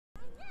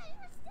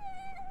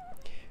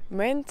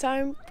Main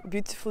time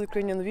beautiful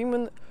Ukrainian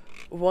women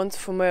want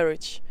for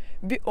marriage.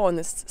 Be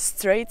honest,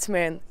 straight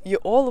men, you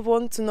all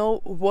want to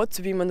know what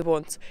women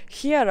want.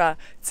 Here are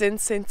 10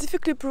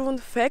 scientifically proven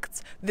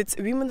facts that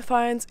women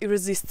find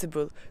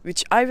irresistible,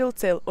 which I will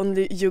tell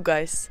only you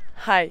guys.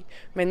 Hi,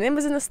 my name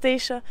is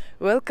Anastasia,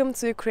 welcome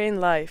to Ukraine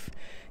Life.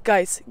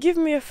 Guys, give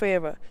me a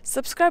favor,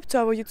 subscribe to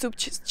our YouTube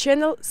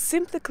channel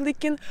simply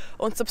clicking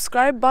on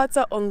subscribe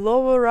button on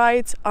lower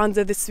right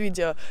under this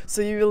video,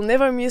 so you will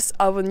never miss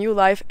our new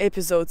live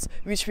episodes,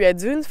 which we are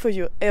doing for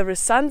you every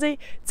Sunday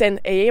 10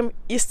 AM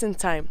Eastern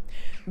Time.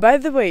 By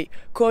the way,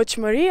 Coach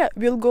Maria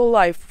will go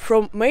live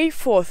from May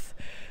 4th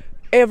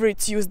every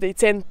Tuesday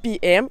 10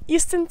 PM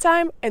Eastern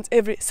Time and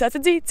every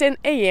Saturday 10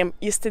 AM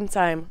Eastern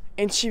Time.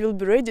 And she will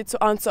be ready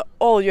to answer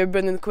all your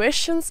burning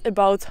questions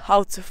about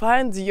how to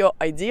find your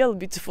ideal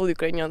beautiful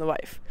Ukrainian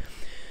wife.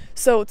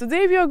 So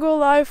today we are going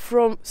live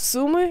from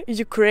Sumy,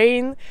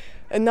 Ukraine.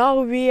 And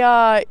now we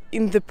are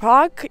in the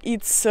park.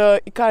 It's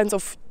a kind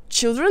of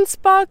children's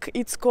park.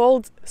 It's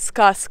called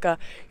Сказка.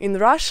 In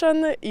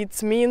Russian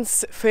it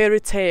means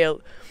fairy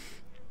tale.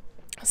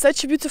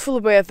 Such beautiful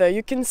weather.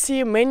 You can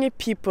see many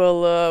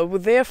people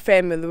with their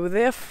family, with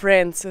their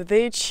friends, with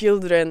their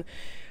children.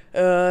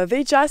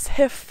 They just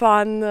have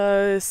fun,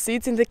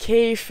 sit in the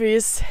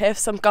cafes, have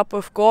some cup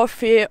of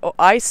coffee or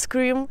ice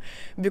cream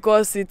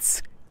because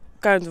it's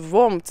kind of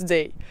warm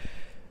today.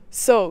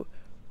 So,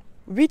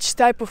 which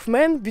type of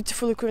men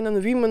beautiful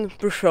Ukrainian women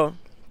prefer?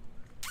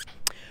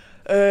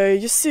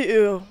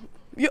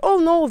 You all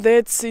know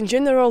that in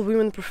general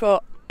women prefer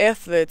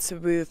athletes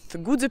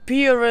with good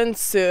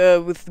appearance,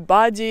 with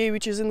body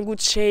which is in good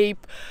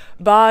shape,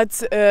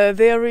 but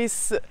there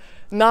is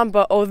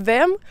number of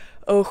them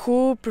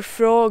who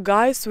prefer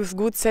guys with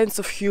good sense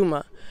of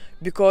humor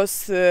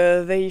because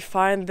they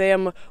find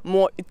them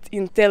more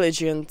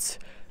intelligent,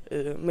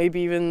 maybe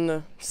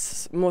even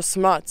more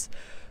smart.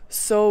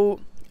 So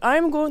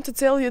I'm going to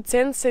tell you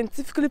 10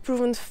 scientifically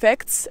proven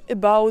facts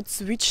about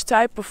which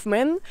type of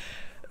men,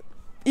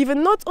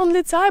 even not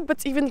only type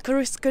but even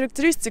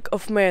characteristic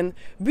of men,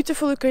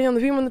 beautiful Ukrainian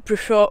women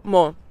prefer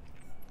more.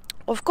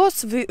 Of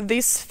course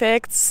these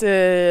facts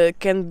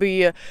can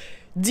be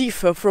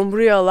differ from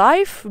real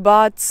life,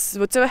 but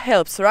whatever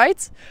helps,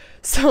 right?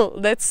 So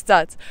let's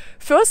start.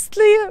 First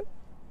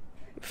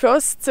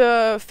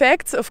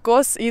fact, of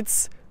course,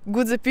 it's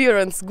good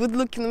appearance, good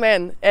looking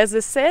man. As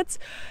I said,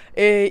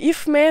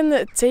 if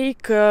men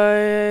take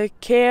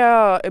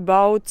care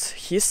about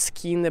his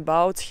skin,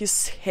 about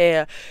his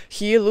hair,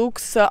 he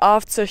looks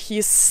after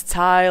his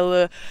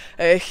style,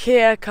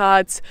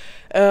 haircut,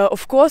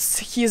 of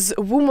course his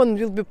woman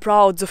will be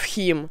proud of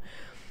him.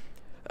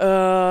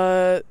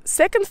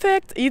 Second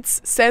fact,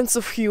 it's sense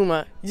of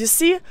humor. You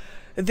see,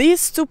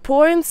 these 2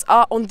 points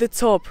are on the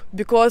top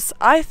because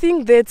I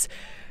think that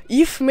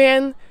if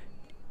man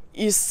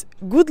is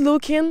good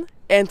looking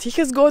and he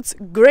has got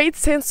great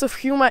sense of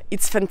humor,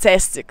 it's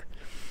fantastic.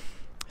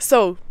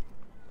 So,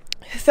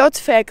 third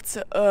fact,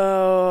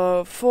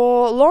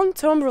 for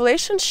long-term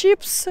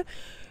relationships,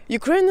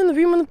 Ukrainian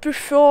women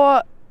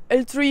prefer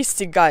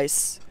altruistic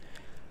guys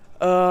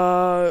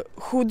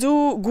who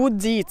do good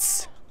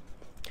deeds.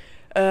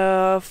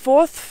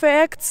 Fourth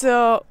fact,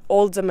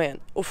 older men.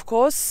 Of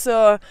course,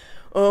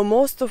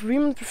 most of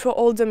women prefer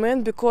older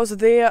men because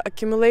they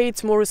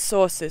accumulate more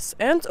resources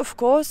and of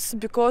course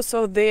because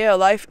of their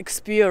life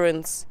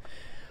experience.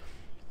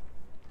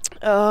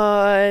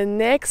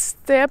 Next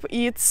step,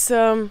 it's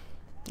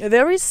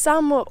there is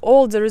some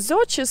older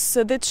researches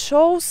that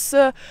shows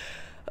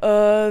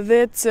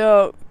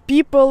that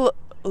people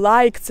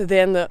liked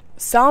when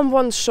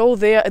someone show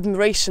their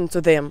admiration to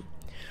them.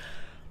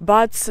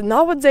 But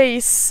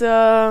nowadays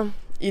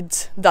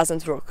it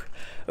doesn't work.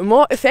 A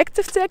more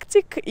effective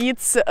tactic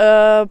it's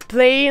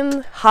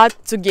playing hard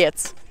to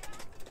get.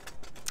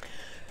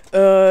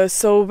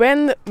 So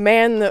when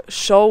man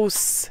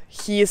shows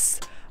his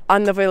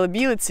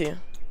unavailability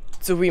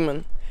to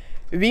women,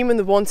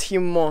 women want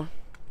him more.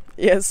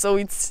 Yeah, so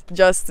it's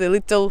just a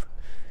little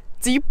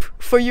tip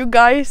for you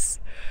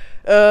guys.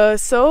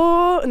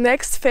 So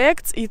next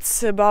fact,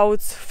 it's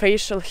about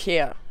facial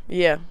hair.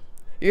 Yeah,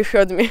 you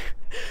heard me.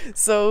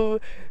 So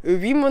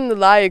women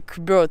like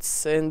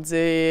birds and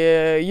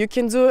you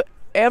can do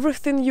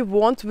everything you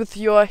want with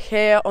your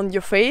hair on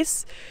your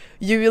face,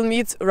 you will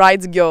meet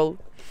right girl.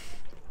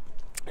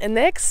 And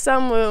next,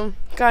 some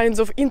kinds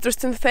of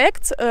interesting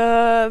facts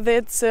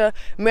that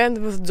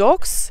men with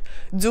dogs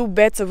do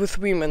better with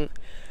women.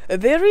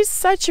 There is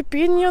such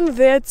opinion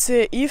that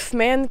if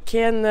man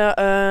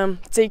can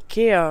take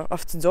care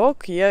of the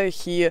dog, yeah,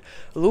 he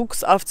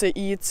looks after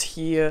it,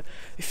 he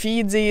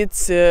feeds it,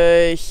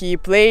 he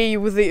plays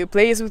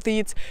with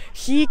it,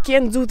 he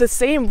can do the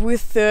same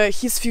with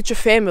his future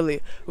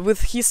family,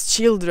 with his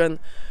children.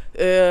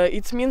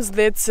 It means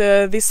that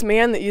this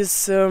man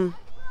is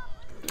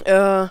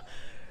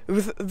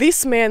with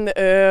this man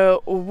a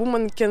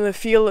woman can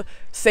feel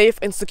safe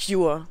and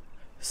secure.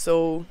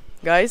 So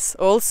guys,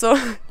 also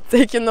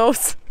take your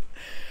notes.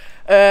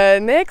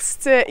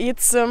 Next,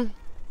 it's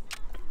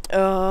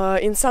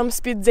in some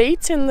speed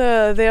dating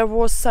there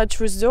was such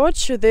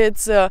research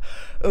that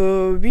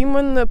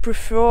women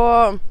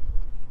prefer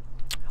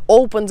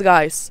open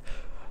guys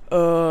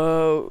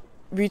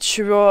which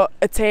were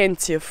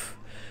attentive.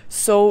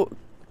 So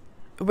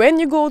when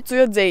you go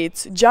to a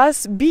date,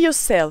 just be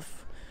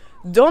yourself.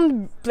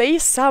 Don't play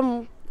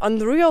some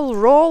unreal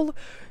role.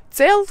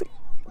 Tell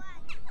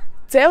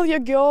your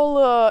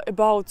girl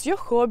about your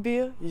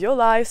hobby, your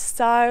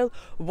lifestyle,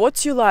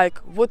 what you like,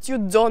 what you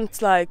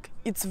don't like.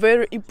 It's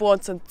very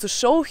important to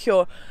show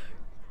her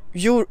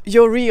your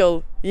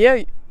real,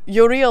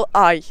 your real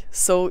I.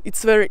 So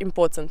it's very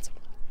important.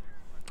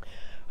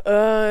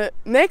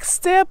 Next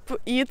step,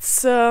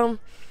 it's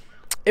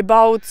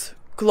about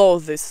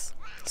clothes.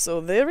 So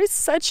there is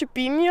such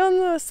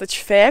opinion,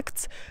 such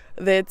fact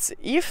that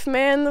if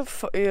men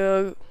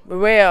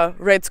wear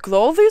red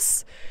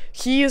clothes,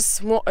 he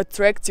is more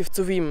attractive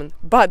to women.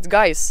 But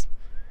guys,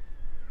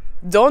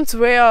 don't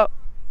wear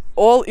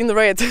all in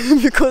red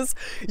because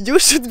you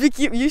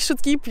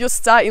should keep your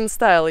style in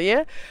style.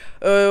 Yeah,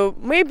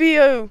 maybe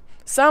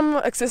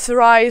some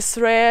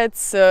accessorize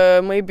reds,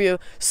 maybe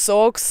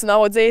socks.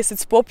 Nowadays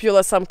it's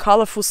popular, some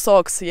colorful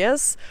socks,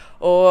 yes,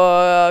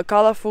 or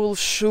colorful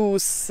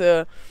shoes.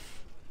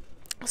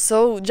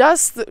 So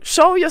just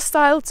show your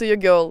style to your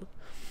girl.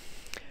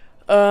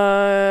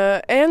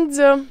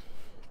 And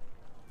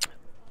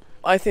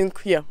I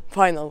think,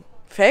 final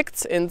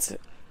fact and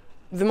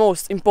the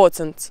most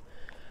important,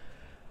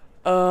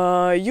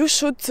 you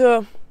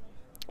should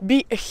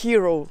be a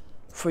hero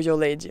for your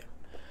lady.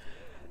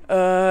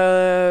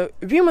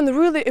 Women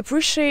really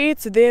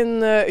appreciate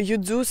when you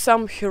do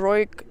some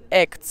heroic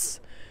acts,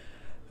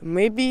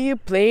 maybe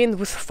playing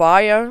with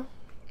fire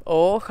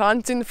or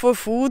hunting for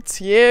food.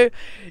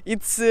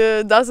 It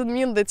doesn't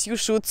mean that you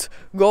should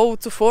go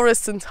to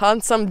forest and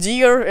hunt some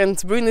deer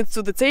and bring it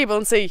to the table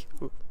and say,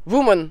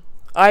 "Woman,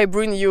 I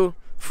bring you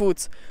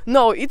food."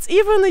 No, it's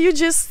even you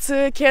just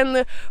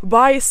can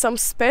buy some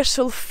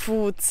special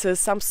food,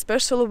 some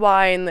special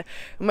wine,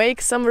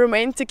 make some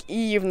romantic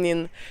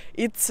evening.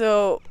 It's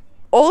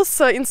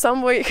also in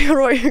some way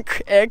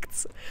heroic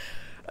acts,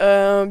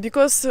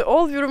 because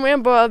all you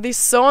remember this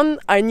song,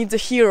 "I Need a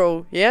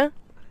Hero," yeah?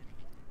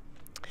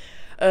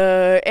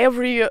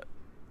 Every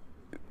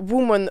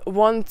woman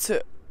wants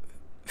to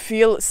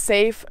feel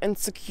safe and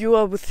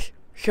secure with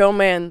her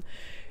man.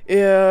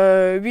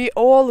 We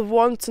all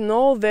want to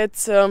know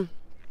that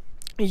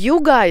you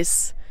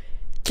guys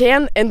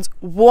can and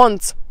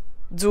won't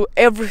do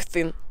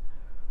everything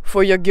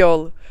for your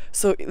girl.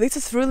 So this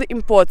is really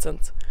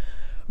important.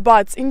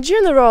 But in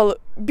general,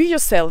 be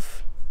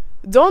yourself.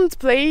 Don't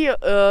play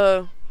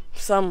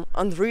some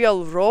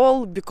unreal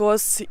role,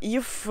 because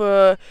if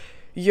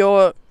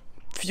your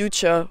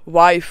future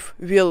wife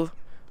will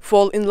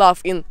fall in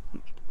love in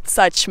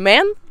such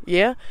man,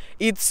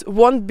 it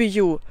won't be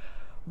you.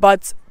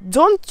 But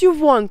don't you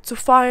want to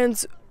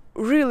find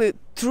really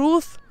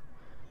truth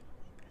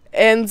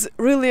and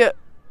really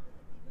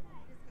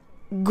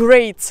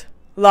great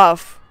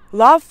love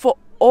for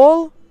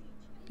all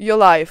your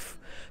life?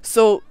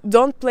 So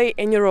don't play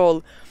any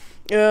role.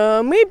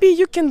 Maybe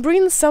you can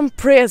bring some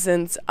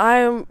presents.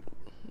 I'm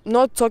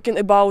not talking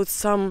about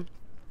some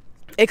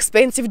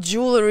expensive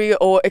jewelry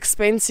or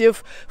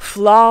expensive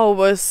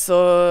flowers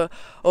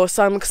or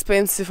some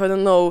expensive, I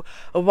don't know,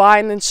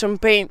 wine and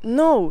champagne.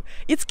 No,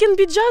 it can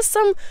be just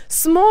some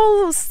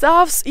small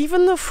stuffs,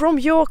 even from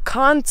your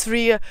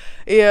country,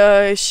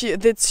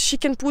 that she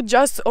can put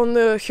just on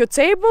her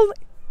table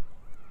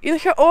in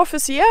her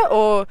office,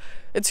 or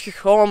at her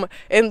home,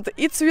 and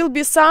it will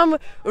be some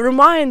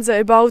reminder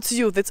about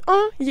you that,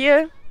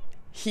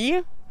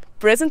 he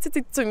presented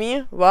it to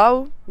me.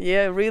 Wow,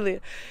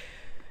 really.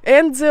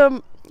 And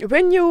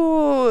when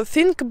you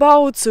think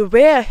about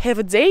where have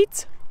a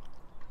date,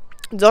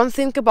 don't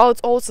think about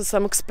also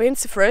some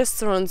expensive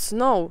restaurants.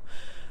 No,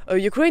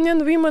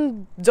 Ukrainian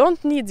women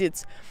don't need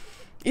it.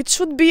 It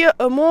should be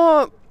a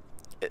more,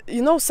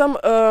 some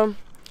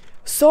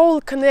soul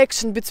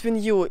connection between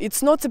you.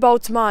 It's not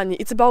about money,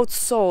 it's about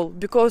soul,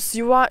 because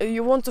you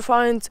want to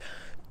find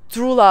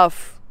true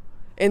love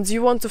and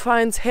you want to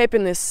find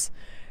happiness.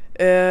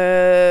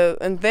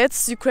 And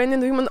that's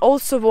Ukrainian women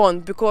also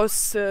want,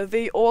 because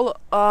they all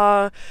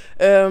are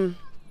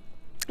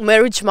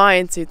marriage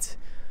minded.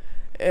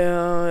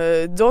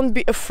 Don't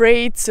be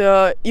afraid,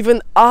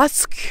 even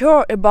ask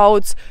her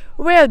about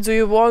where do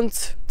you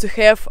want to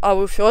have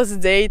our first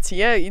date.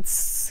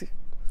 It's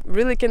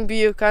really can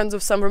be a kind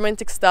of some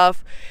romantic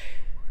stuff.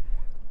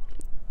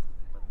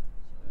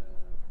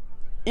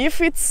 If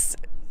it's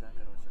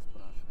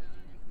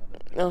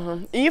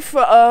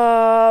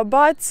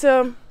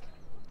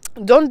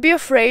don't be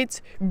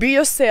afraid, be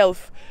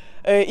yourself.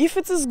 If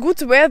it is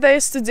good weather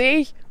as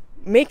today,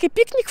 make a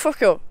picnic for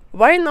her.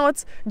 Why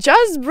not?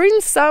 Just bring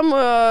some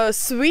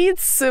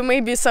sweets,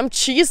 maybe some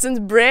cheese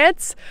and bread,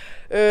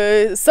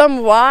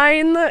 some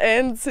wine,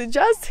 and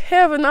just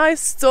have a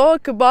nice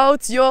talk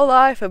about your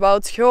life,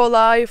 about her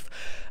life.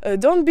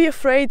 Don't be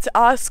afraid to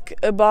ask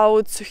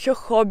about her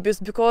hobbies,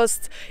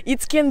 because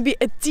it can be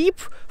a tip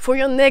for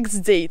your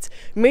next date.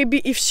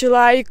 Maybe if she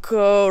like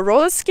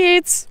roller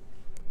skates,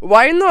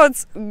 why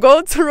not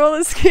go to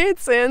roller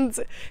skates and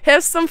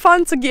have some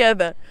fun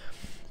together.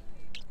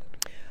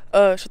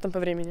 Что там по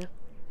времени?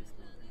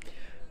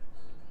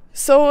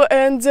 So,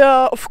 and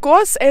of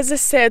course, as I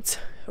said,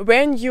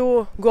 when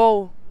you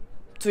go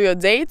to your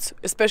date,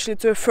 especially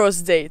to a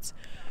first date,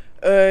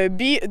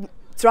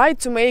 try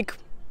to make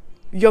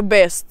your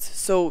best.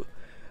 So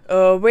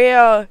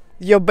wear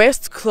your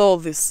best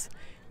clothes,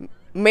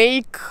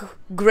 make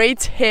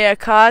great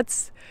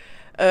haircuts.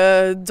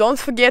 Don't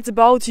forget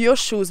about your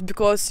shoes,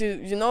 because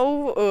you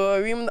know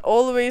women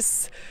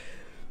always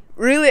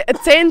really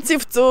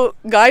attentive to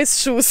guys'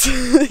 shoes.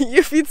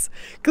 If it's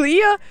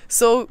clear,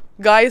 so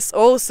guys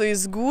also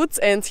is good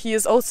and he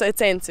is also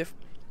attentive.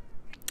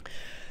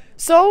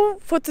 So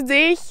for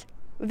today,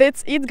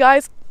 that's it,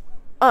 guys.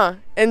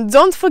 And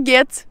don't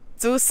forget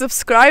to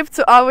subscribe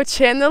to our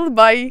channel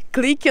by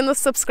clicking the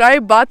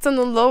subscribe button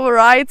on lower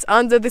right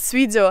under this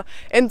video,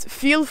 and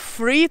feel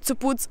free to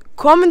put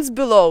comments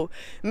below.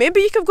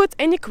 Maybe you have got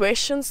any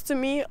questions to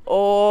me,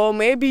 or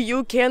maybe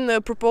you can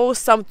propose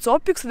some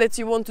topics that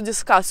you want to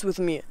discuss with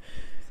me.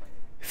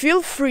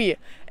 Feel free,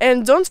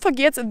 and don't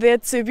forget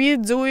that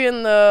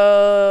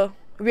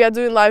we are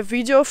doing live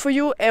video for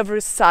you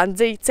every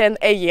Sunday 10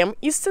 AM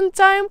Eastern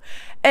time,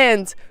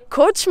 and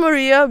Coach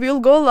Maria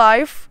will go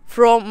live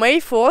from May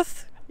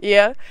 4th.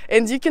 Yeah,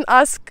 and you can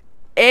ask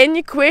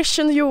any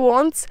question you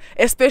want,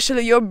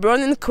 especially your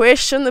burning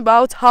question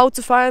about how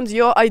to find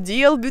your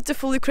ideal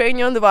beautiful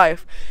Ukrainian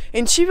wife.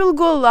 And she will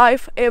go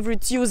live every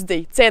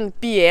Tuesday 10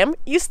 PM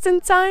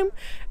Eastern time,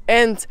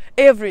 and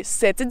every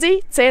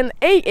Saturday 10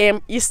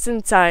 AM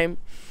Eastern time.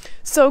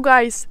 So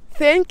guys,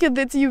 thank you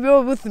that you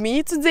were with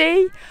me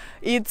today.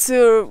 It's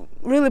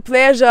really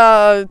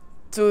pleasure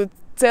to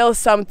tell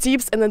some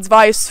tips and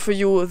advice for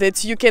you,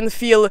 that you can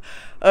feel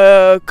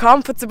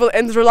comfortable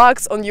and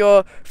relaxed on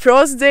your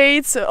first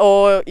date,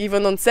 or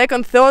even on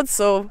second, third.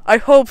 So I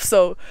hope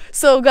so.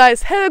 So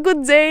guys, have a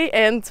good day,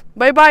 and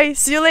bye bye,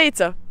 see you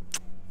later.